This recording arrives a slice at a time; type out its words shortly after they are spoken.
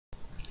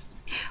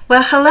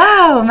Well,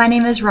 hello, my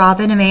name is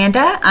Robin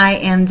Amanda. I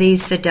am the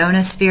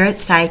Sedona Spirit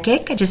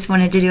Psychic. I just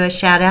wanted to do a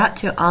shout out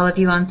to all of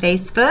you on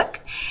Facebook.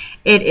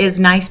 It is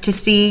nice to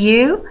see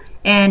you,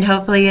 and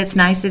hopefully it's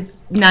nice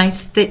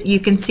that you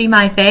can see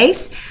my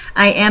face.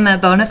 I am a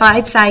bona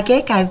fide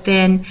psychic. I've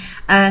been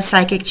a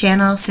psychic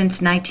channel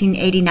since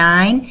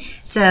 1989,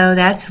 so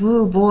that's,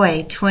 woo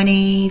boy,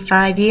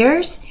 25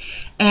 years.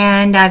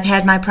 And I've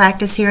had my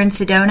practice here in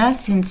Sedona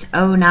since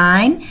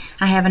 '09.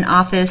 I have an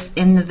office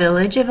in the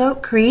village of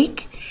Oak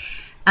Creek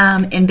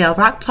in Bell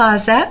Rock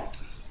Plaza.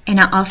 And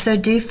I also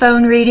do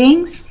phone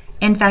readings.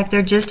 In fact,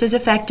 they're just as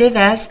effective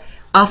as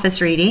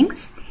office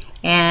readings.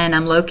 And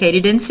I'm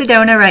located in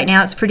Sedona. Right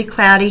now it's pretty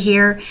cloudy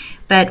here,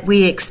 but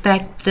we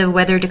expect the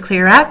weather to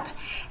clear up,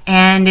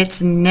 and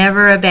it's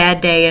never a bad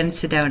day in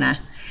Sedona.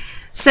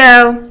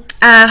 So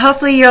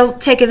hopefully you'll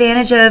take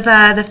advantage of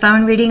the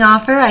phone reading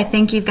offer. I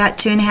think you've got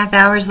 2.5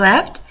 hours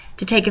left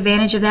to take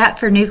advantage of that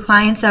for new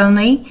clients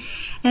only.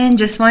 And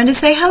just wanted to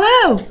say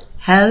hello.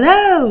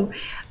 Hello.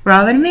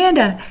 Robin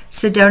Amanda,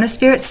 Sedona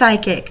Spirit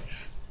Psychic.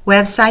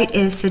 Website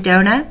is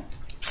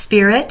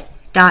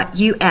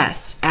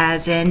sedonaspirit.us,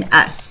 as in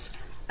us.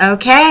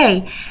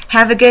 Okay,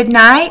 have a good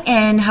night,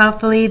 and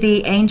hopefully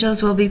the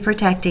angels will be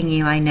protecting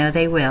you. I know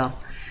they will.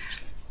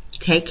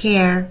 Take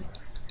care.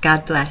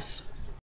 God bless.